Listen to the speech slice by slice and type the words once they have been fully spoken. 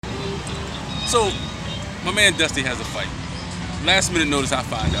So, my man Dusty has a fight. Last minute notice I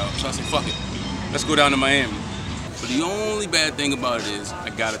find out, so I say, fuck it, let's go down to Miami. But the only bad thing about it is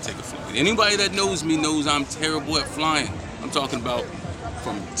I gotta take a flight. Anybody that knows me knows I'm terrible at flying. I'm talking about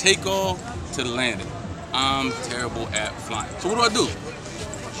from takeoff to the landing. I'm terrible at flying. So what do?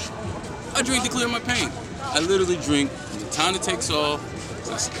 I drink to clear my pain. I literally drink from the time it takes off.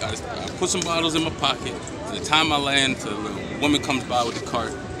 I put some bottles in my pocket. From the time I land till the woman comes by with the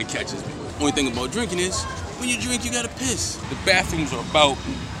cart and catches me. Only thing about drinking is when you drink, you gotta piss. The bathrooms are about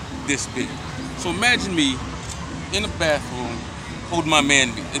this big. So imagine me in a bathroom holding my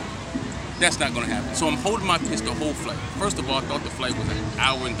man meat. That's not gonna happen. So I'm holding my piss the whole flight. First of all, I thought the flight was an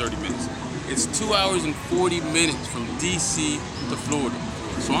hour and 30 minutes. It's 2 hours and 40 minutes from DC to Florida.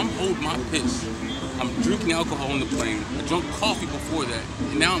 So I'm holding my piss. I'm drinking alcohol on the plane. I drank coffee before that,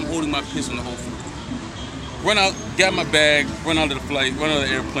 and now I'm holding my piss on the whole flight. Run out, grab my bag, run out of the flight, run out of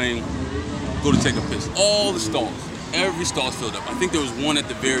the airplane, go to take a piss. All the stalls, every stall's filled up. I think there was one at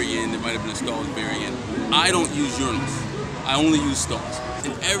the very end. There might have been a stall at the very end. I don't use urinals. I only use stalls.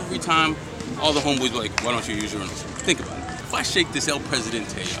 And every time, all the homeboys were like, why don't you use urinals? Think about it. If I shake this El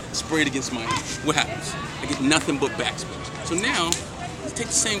Presidente out, spray it against my hand, what happens? I get nothing but backspin. So now, let's take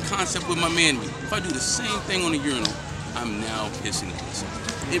the same concept with my man meat. If I do the same thing on a urinal, I'm now pissing on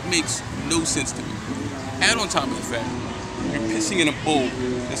myself. It makes no sense to me. Add on top of the fact, you're pissing in a bowl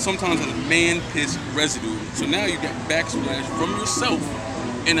that sometimes has a man piss residue. So now you got backsplash from yourself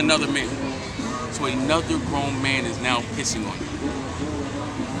and another man. So another grown man is now pissing on you.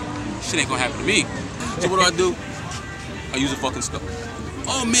 Shit ain't gonna happen to me. So what do? I use a fucking stall.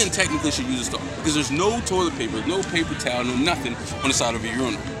 All men technically should use a stall because there's no toilet paper, no paper towel, no nothing on the side of a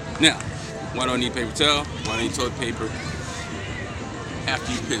urinal. Now, why do I need paper towel? Why do I need toilet paper?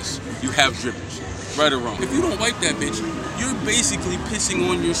 After you piss, you have drippage. Right or wrong. If you don't wipe that bitch, you're basically pissing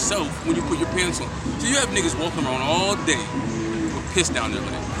on yourself when you put your pants on. So you have niggas walking around all day with piss down their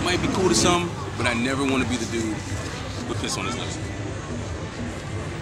leg. Might be cool to some, but I never want to be the dude with piss on his legs.